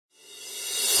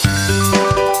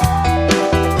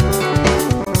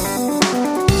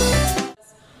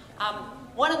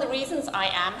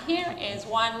here is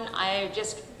one, I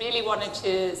just really wanted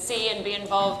to see and be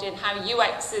involved in how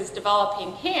UX is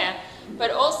developing here, but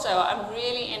also I'm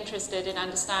really interested in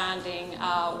understanding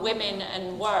women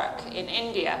and work in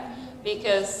India,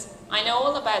 because I know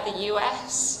all about the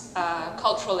US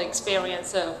cultural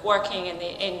experience of working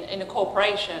in a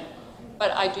corporation,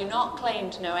 but I do not claim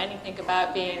to know anything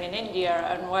about being in India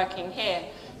and working here.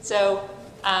 So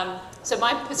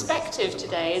my perspective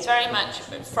today is very much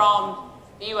from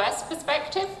the US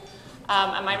perspective,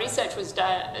 and my research was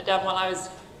done while I was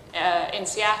in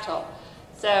Seattle.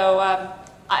 So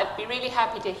I'd be really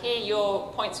happy to hear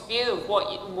your points of view of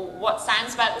what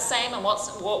sounds about the same and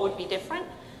what would be different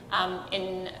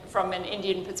from an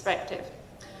Indian perspective.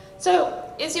 So,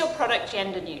 is your product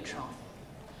gender neutral?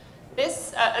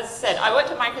 This, as I said, I worked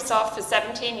at Microsoft for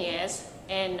 17 years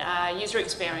in user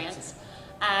experience,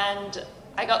 and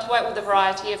I got to work with a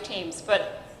variety of teams,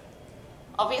 but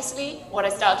obviously what I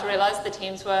started to realize, the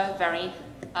teams were very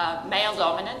male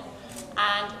dominant,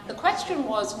 and the question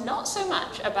was not so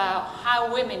much about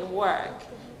how women work,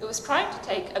 it was trying to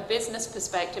take a business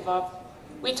perspective of,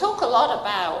 we talk a lot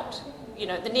about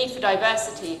the need for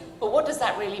diversity, but what does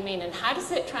that really mean and how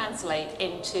does it translate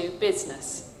into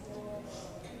business?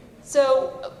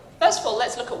 So first of all,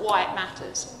 let's look at why it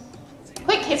matters.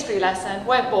 Quick history lesson,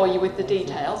 won't bore you with the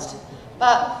details,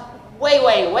 but way,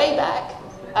 way, way back,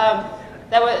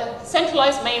 there were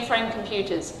centralized mainframe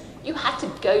computers. You had to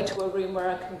go to a room where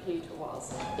a computer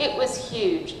was. It was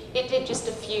huge. It did just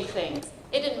a few things.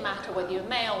 It didn't matter whether you were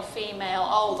male, female,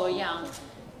 old or young.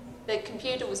 The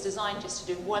computer was designed just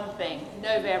to do one thing,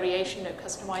 no variation, no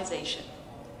customization.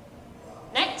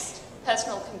 Next,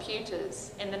 personal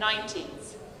computers in the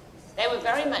 90s. They were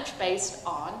very much based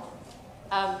on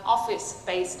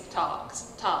office-based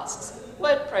tasks,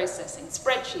 word processing,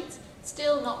 spreadsheets.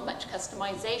 Still not much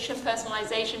customization,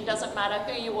 personalization, doesn't matter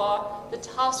who you are. The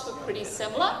tasks were pretty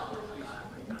similar.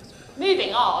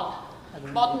 Moving on,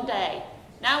 modern day.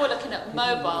 Now we're looking at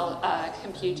mobile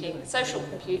computing, social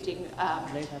computing,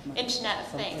 Internet of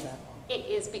Things. It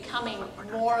is becoming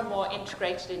more and more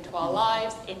integrated into our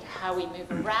lives, into how we move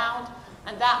around,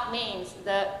 and that means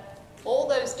that all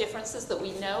those differences that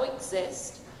we know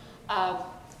exist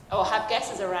or have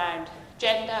guesses around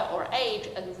gender or age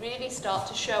and really start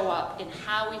to show up in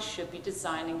how we should be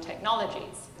designing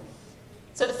technologies.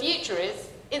 So the future is,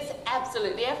 it's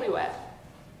absolutely everywhere.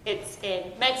 It's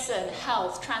in medicine,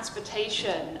 health,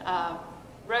 transportation,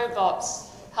 robots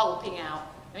helping out.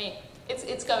 I mean,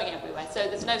 it's going everywhere, so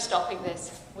there's no stopping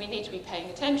this. We need to be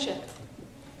paying attention.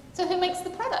 So who makes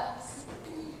the products?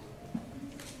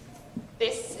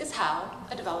 This is how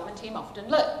a development team often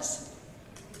looks.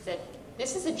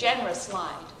 This is a generous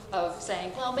slide of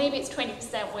saying, well, maybe it's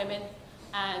 20% women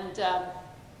and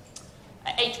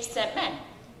 80% men.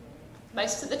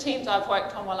 Most of the teams I've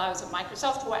worked on while I was at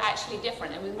Microsoft were actually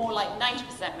different. It was more like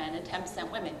 90% men and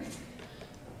 10% women.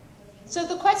 So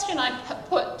the question I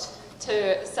put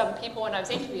to some people when I was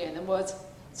interviewing them was,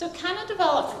 so can a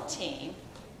development team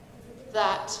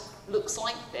that looks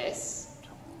like this,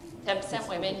 10%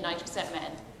 women, 90%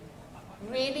 men,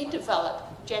 really develop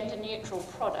gender-neutral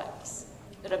products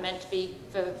that are meant to be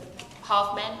for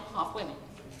half men, half women?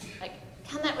 Like,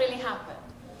 can that really happen?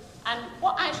 And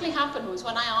what actually happened was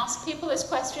when I asked people this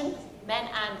question, men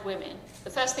and women, the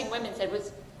first thing women said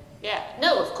was, yeah,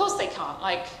 no, of course they can't.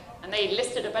 And they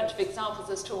listed a bunch of examples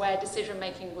as to where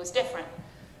decision-making was different.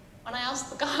 When I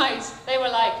asked the guys, they were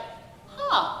like,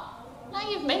 now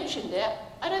you've mentioned it,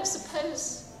 I don't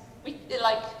suppose,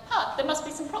 there must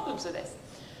be some problems with this.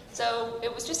 So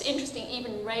it was just interesting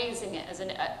even raising it as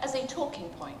a talking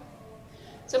point.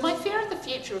 So my fear of the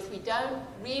future, if we don't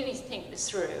really think this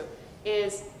through,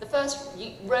 is the first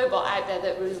robot out there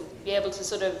that will be able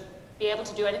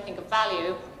to do anything of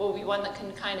value will be one that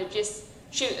can kind of just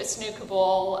shoot a snooker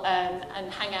ball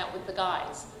and hang out with the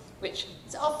guys, which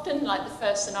is often like the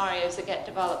first scenarios that get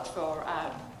developed for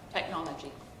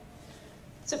technology.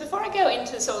 So before I go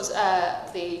into sort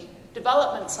of the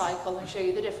development cycle and show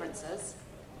you the differences,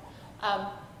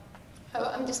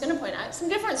 I'm just going to point out some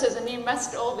differences, and you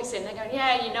must all be sitting there going,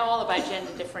 yeah, you know all about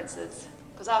gender differences.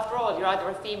 Because after all, you're either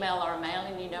a female or a male,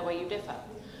 and you know where you differ.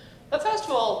 But first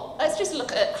of all, let's just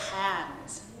look at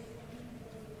hands.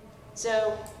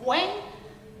 So when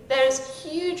there's a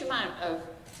huge amount of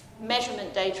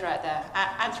measurement data out there,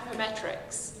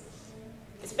 anthropometrics,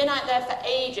 it's been out there for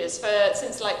ages,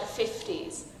 since like the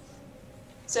 50s.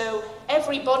 So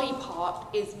every body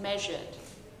part is measured,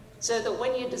 so that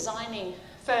when you're designing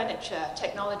furniture,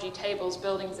 technology, tables,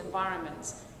 buildings,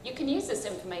 environments, you can use this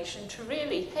information to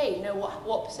really, know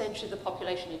what percentage of the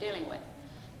population you're dealing with.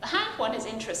 The hand one is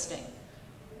interesting.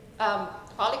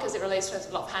 Quite partly because it relates to a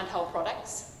lot of handheld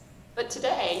products. But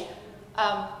today,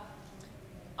 I'm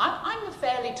a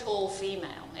fairly tall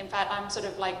female. In fact, I'm sort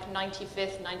of like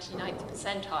 95th, 99th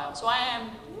percentile. So I am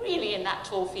really in that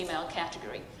tall female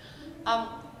category.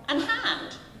 And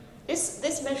hand,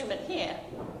 this measurement here,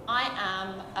 I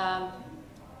am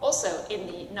also in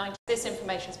the 90s. This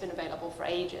information has been available for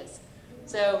ages.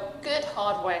 So good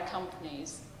hardware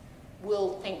companies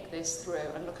will think this through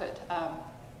and look at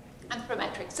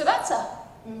anthropometrics. So that's a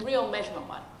real measurement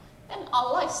one. Then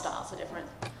our lifestyles are different.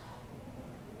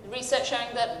 Research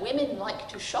showing that women like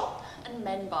to shop and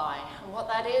men buy. And what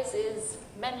that is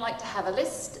men like to have a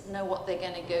list, know what they're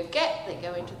going to go get. They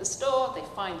go into the store, they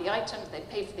find the items, they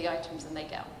pay for the items, and they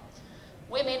go.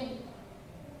 Women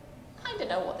kind of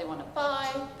know what they want to buy,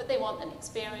 but they want an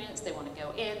experience. They want to go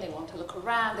in, they want to look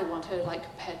around, they want to like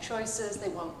compare choices, they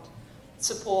want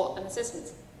support and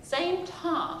assistance. Same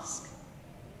task,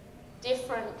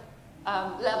 different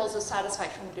levels of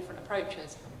satisfaction with different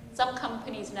approaches. Some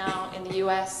companies now in the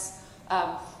US,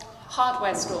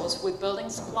 hardware stores with building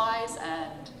supplies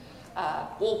and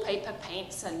wallpaper,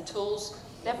 paints and tools,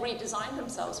 they've redesigned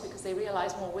themselves because they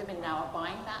realize more women now are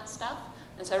buying that stuff.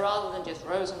 And so rather than just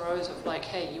rows and rows of like,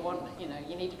 hey, you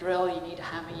need a drill, you need a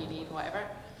hammer, you need whatever,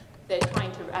 they're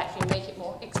trying to actually make it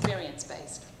more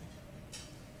experience-based.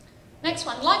 Next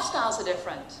one, lifestyles are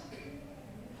different.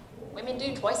 Women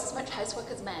do twice as much housework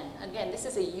as men. Again, this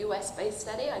is a US-based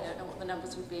study. I don't know what the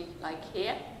numbers would be like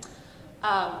here.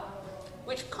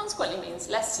 Which consequently means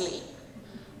less sleep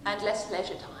and less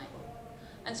leisure time.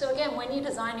 And so again, when you're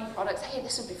designing products, hey,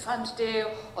 this would be fun to do,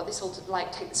 or this will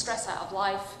like take the stress out of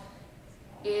life,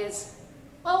 is,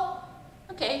 well,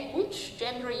 okay, which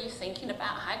gender are you thinking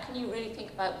about? How can you really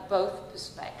think about both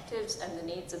perspectives and the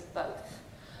needs of both?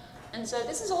 And so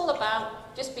this is all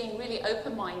about just being really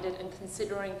open-minded and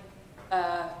considering,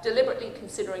 deliberately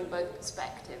considering both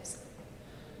perspectives.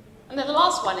 And then the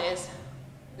last one is,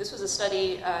 this was a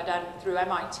study done through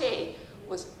MIT,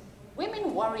 was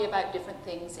women worry about different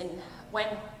things when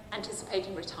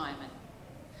anticipating retirement.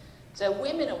 So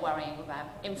women are worrying about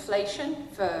inflation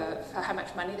for how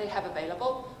much money they have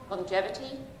available,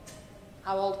 longevity,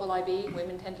 how old will I be?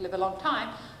 Women tend to live a long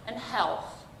time, and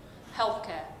health,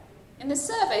 healthcare. In the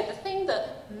survey, the thing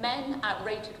that men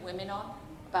outrated women on,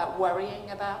 about worrying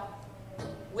about,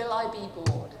 will I be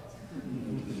bored?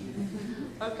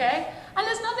 Okay? And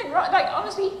there's nothing wrong, like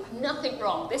honestly, nothing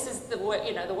wrong. This is the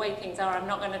way, the way things are. I'm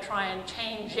not going to try and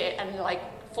change it and like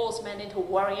force men into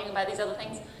worrying about these other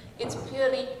things. It's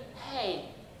purely, hey,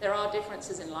 there are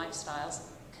differences in lifestyles.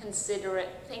 Consider it,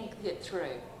 think it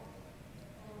through.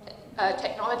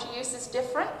 Technology use is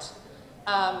different.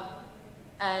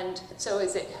 And so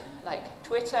is it like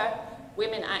Twitter?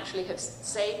 Women actually have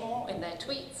say more in their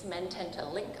tweets. Men tend to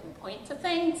link and point to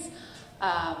things.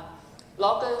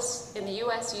 Bloggers in the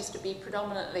US used to be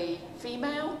predominantly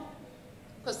female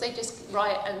because they just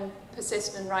write and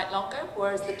persist and write longer,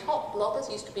 whereas the top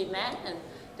bloggers used to be men, and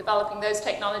developing those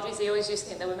technologies, they always used to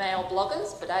think they were male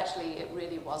bloggers, but actually it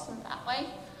really wasn't that way.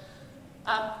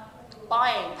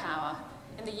 Buying power.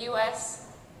 In the US,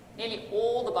 nearly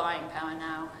all the buying power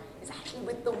now is actually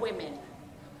with the women.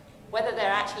 Whether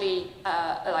they're actually,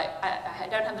 I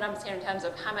don't have the numbers here in terms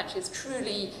of how much is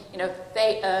truly,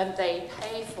 they earn, they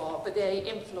pay for, but they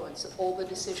influence all the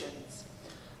decisions.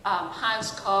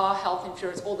 House, car, health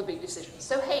insurance, all the big decisions.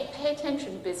 So hey, pay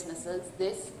attention, businesses.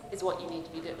 This is what you need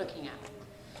to be looking at.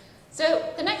 So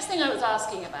the next thing I was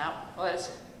asking about was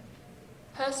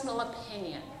personal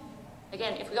opinion.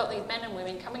 Again, if we've got these men and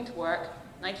women coming to work,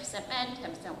 90% men,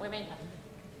 10% women,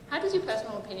 how does your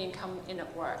personal opinion come in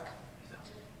at work?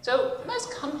 So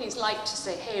most companies like to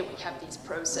say, hey, we have these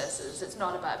processes. It's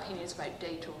not about opinions, it's about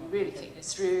data. We really think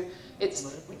this through. We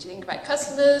think about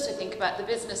customers, we think about the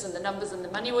business and the numbers and the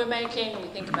money we're making, we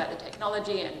think about the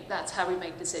technology, and that's how we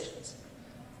make decisions.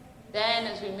 Then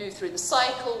as we move through the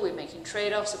cycle, we're making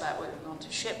trade-offs about whether we want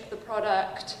to ship the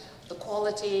product, the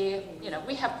quality.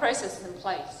 We have processes in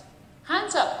place.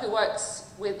 Hands up who works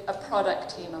with a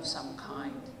product team of some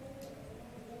kind.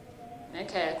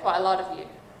 Okay, quite a lot of you.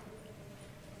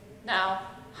 Now,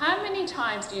 how many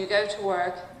times do you go to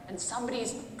work and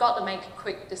somebody's got to make a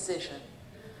quick decision?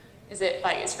 Is it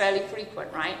like, it's fairly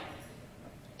frequent, right?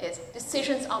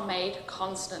 Decisions are made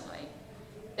constantly.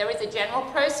 There is a general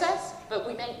process, but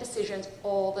we make decisions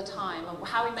all the time. And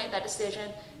how we make that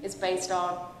decision is based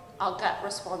on our gut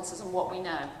responses and what we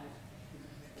know.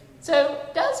 So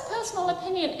does personal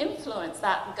opinion influence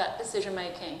that gut decision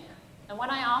making? And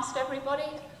when I asked everybody,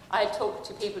 I talked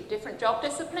to people with different job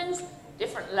disciplines,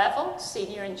 different levels,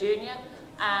 senior and junior,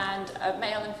 and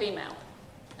male and female.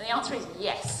 And the answer is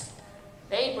yes.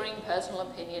 they bring personal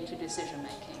opinion to decision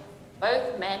making,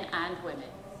 both men and women.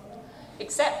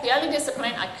 Except the only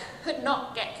discipline I could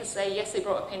not get to say, yes, they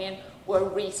brought opinion, were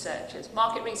researchers,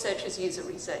 market researchers, user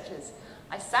researchers.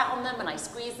 I sat on them and I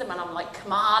squeezed them and I'm like,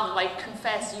 come on, like,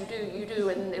 confess, you do,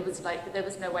 and it was like, there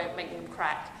was no way of making them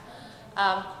crack.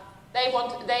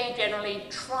 They generally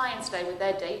try and stay with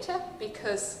their data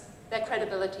because their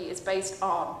credibility is based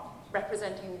on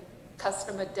representing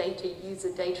customer data,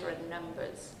 user data, and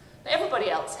numbers. But everybody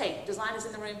else, hey, designers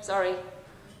in the room, sorry,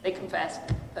 they confessed,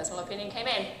 personal opinion came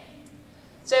in.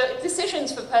 So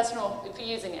decisions for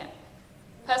using it.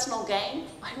 Personal gain,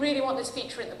 I really want this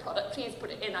feature in the product, please put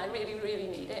it in, I really, really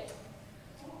need it.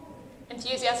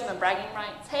 Enthusiasm and bragging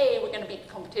rights, hey, we're going to beat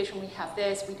the competition, we have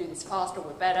this, we do this faster,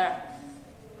 we're better.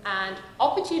 And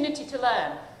opportunity to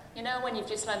learn. You know, when you've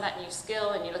just learned that new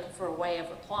skill and you're looking for a way of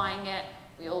applying it,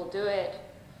 we all do it.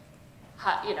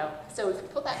 So if you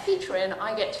put that feature in,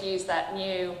 I get to use that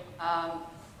new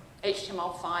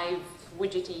HTML5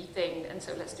 widgety thing, and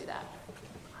so let's do that.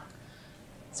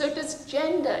 So does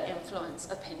gender influence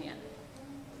opinion?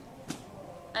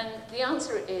 And the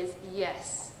answer is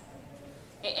yes.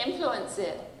 It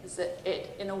influences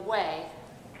it in a way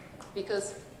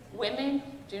because women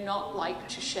do not like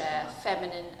to share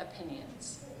feminine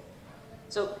opinions.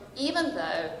 So even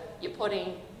though you're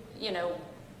putting,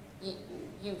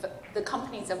 the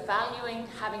companies are valuing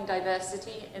having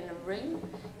diversity in a room,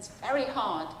 it's very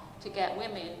hard to get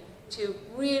women to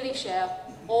really share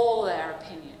all their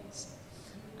opinions.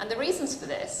 And the reasons for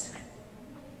this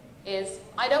is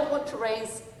I don't want to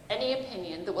raise any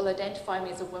opinion that will identify me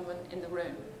as a woman in the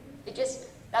room.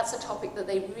 That's a topic that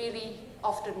they really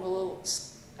often will,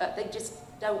 they just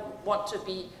don't want to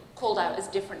be called out as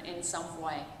different in some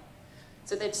way.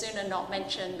 So they'd sooner not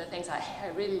mention the things like, hey,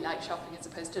 I really like shopping, as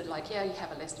opposed to like, yeah, you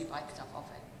have a list, you buy stuff off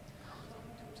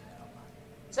it.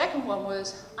 Second one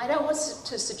was, I don't want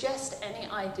to suggest any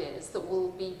ideas that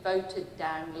will be voted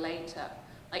down later.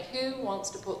 Like, who wants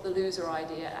to put the loser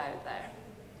idea out there?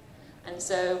 And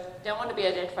so, don't want to be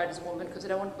identified as a woman because I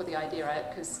don't want to put the idea out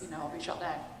because, I'll be shot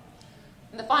down.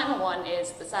 And the final one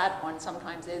is, the sad one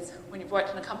sometimes is, when you've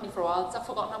worked in a company for a while, I've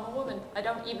forgotten I'm a woman. I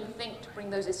don't even think to bring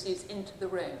those issues into the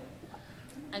room.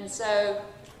 And so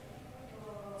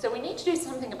we need to do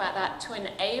something about that to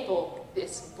enable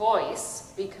this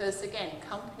voice because, again,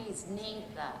 companies need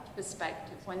that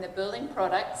perspective when they're building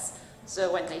products.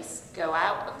 So when they go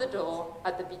out of the door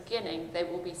at the beginning, they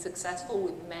will be successful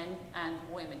with men and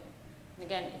women. And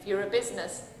again, if you're a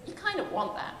business, you kind of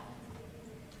want that.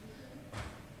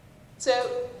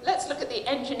 So let's look at the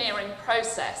engineering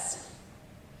process.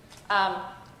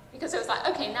 Because it was like,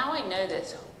 okay, now I know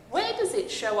this. Where does it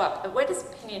show up? Where does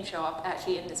opinion show up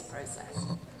actually in this process?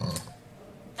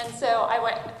 And so I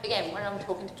went, again, when I'm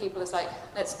talking to people, it's like,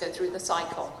 let's go through the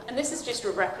cycle. And this is just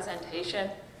a representation.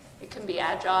 It can be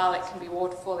agile, it can be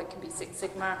waterfall, it can be Six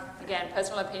Sigma. Again,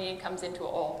 personal opinion comes into it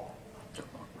all.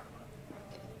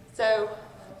 So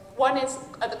one is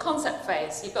at the concept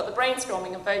phase. You've got the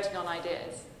brainstorming and voting on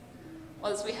ideas.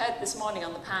 Well, as we heard this morning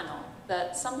on the panel,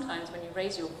 that sometimes when you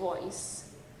raise your voice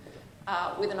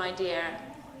with an idea,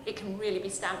 it can really be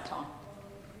stamped on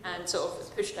and sort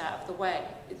of pushed out of the way.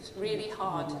 It's really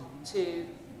hard to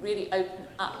really open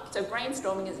up. So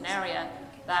brainstorming is an area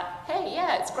that, hey,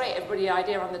 yeah, it's great, everybody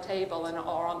idea on the table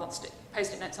or on the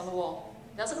post-it notes on the wall.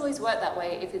 It doesn't always work that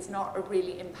way if it's not a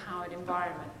really empowered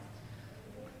environment.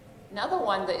 Another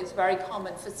one that is very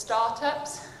common for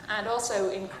startups and also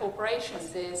in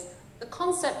corporations is the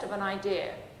concept of an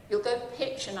idea. You'll go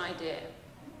pitch an idea.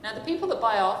 Now, the people that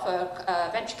buy off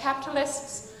are venture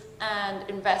capitalists and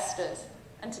investors.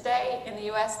 And today, in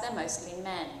the US, they're mostly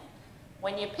men.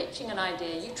 When you're pitching an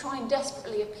idea, you try and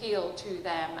desperately appeal to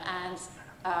them and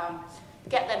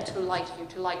get them to like you,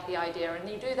 to like the idea. And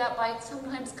you do that by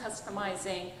sometimes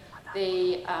customizing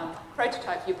the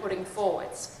prototype you're putting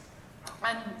forwards.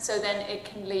 And so then it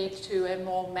can lead to a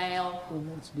more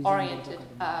male-oriented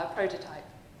prototype.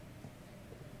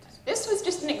 This was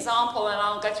just an example, and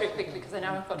I'll go through it quickly because I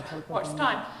know I've got to watch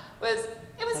time.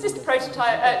 It was just a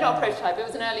prototype, not a prototype, it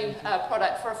was an early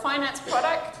product for a finance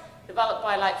product developed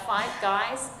by like 5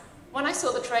 guys. When I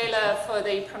saw the trailer for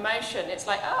the promotion, it's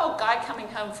like, oh, guy coming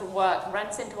home from work,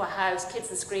 runs into a house,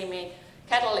 kids are screaming,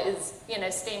 kettle is,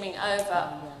 steaming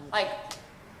over. Like,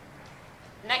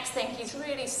 next thing, he's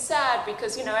really sad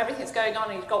because, everything's going on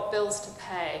and he's got bills to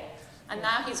pay. And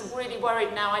now he's really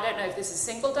worried now, I don't know if this is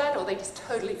single dad or they just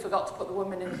totally forgot to put the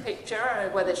woman in the picture or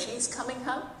whether she's coming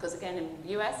home, because again, in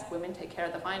the US, women take care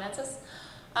of the finances.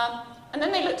 And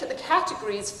then they looked at the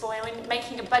categories for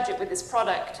making a budget with this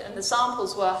product, and the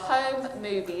samples were home,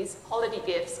 movies, holiday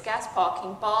gifts, gas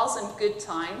parking, bars and good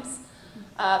times,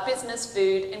 business,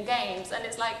 food, and games. And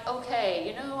it's like, okay,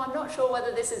 you know, I'm not sure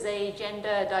whether this is a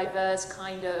gender diverse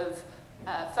kind of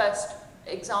first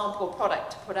example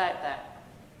product to put out there.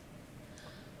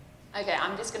 Okay,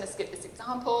 I'm just going to skip this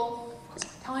example because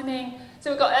of timing. So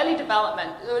we've got early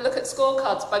development. We'll look at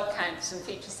scorecards, bug counts, and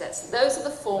feature sets. Those are the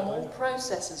formal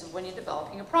processes of when you're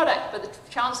developing a product, but the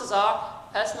chances are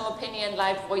personal opinion,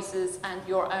 loud voices, and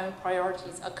your own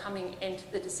priorities are coming into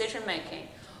the decision making.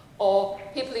 Or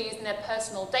people are using their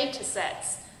personal data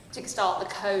sets to start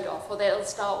the code off, or they'll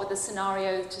start with a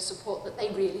scenario to support that they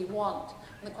really want.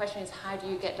 And the question is, how do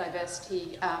you get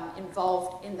diversity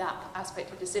involved in that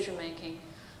aspect of decision making?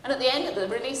 And at the end of the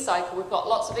release cycle, we've got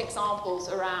lots of examples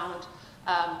around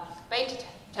beta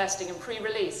testing and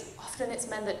pre-release. Often it's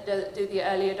men that do the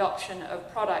early adoption of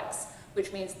products,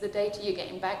 which means the data you're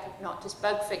getting back, not just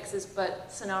bug fixes,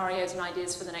 but scenarios and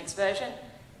ideas for the next version.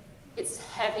 It's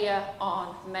heavier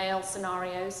on male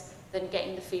scenarios than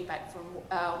getting the feedback from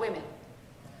women.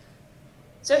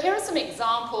 So here are some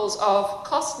examples of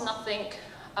cost-nothing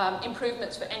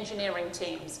improvements for engineering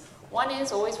teams. One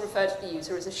is always refer to the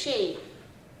user as a she.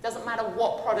 Doesn't matter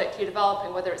what product you're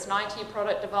developing, whether it's an IT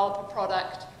product, developer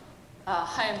product,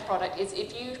 home product, is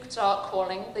if you start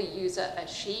calling the user a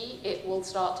she, it will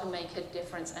start to make a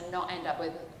difference and not end up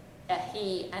with a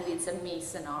he and it's a me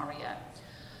scenario.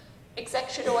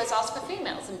 Execs should always ask for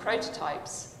females in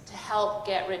prototypes to help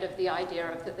get rid of the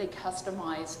idea of that they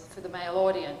customize for the male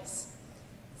audience.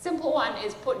 Simple one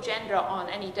is put gender on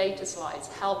any data slides,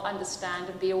 help understand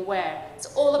and be aware.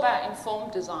 It's all about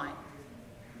informed design.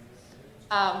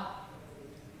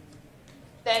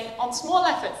 Then on small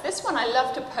efforts, this one I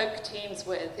love to poke teams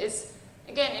with is,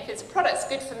 again, if it's a product that's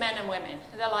good for men and women,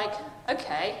 they're like,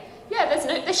 okay, yeah,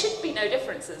 there should be no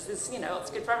differences. It's, you know,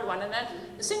 it's good for everyone. And then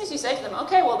as soon as you say to them,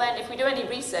 okay, well then if we do any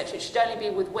research, it should only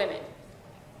be with women.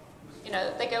 You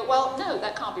know, they go, well, no,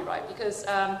 that can't be right because,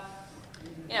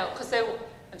 you know, because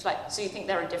it's like, so you think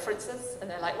there are differences? And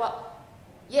they're like, well,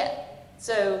 yeah.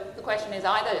 So the question is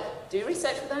either do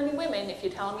research with only women if you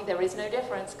tell me there is no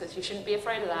difference, because you shouldn't be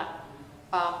afraid of that,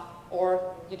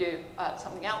 or you do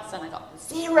something else, and I got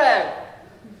 0.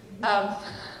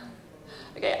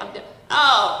 Okay,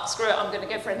 oh, screw it, I'm going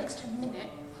to go for an extra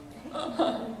minute.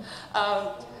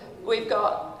 We've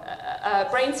got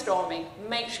brainstorming.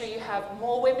 Make sure you have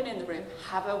more women in the room.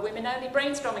 Have a women-only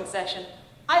brainstorming session.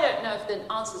 I don't know if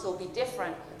the answers will be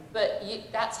different, but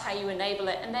that's how you enable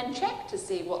it, and then check to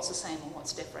see what's the same and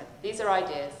what's different. These are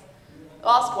ideas.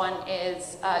 Last one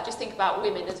is just think about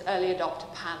women as early adopter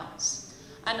panels.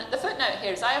 And the footnote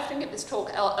here is I often give this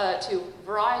talk to a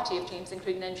variety of teams,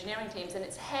 including engineering teams, and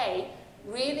it's, hey,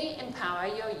 really empower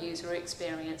your user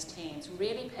experience teams.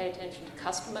 Really pay attention to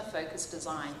customer-focused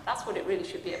design. That's what it really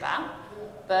should be about.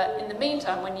 But in the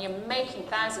meantime, when you're making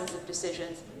thousands of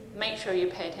decisions, make sure you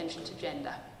pay attention to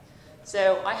gender.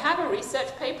 So I have a research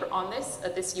paper on this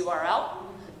at this URL.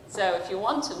 So if you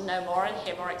want to know more and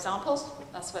hear more examples,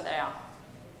 that's where they are.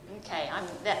 Okay,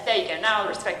 there you go. Now I'll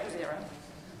respect the 0.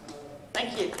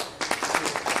 Thank you.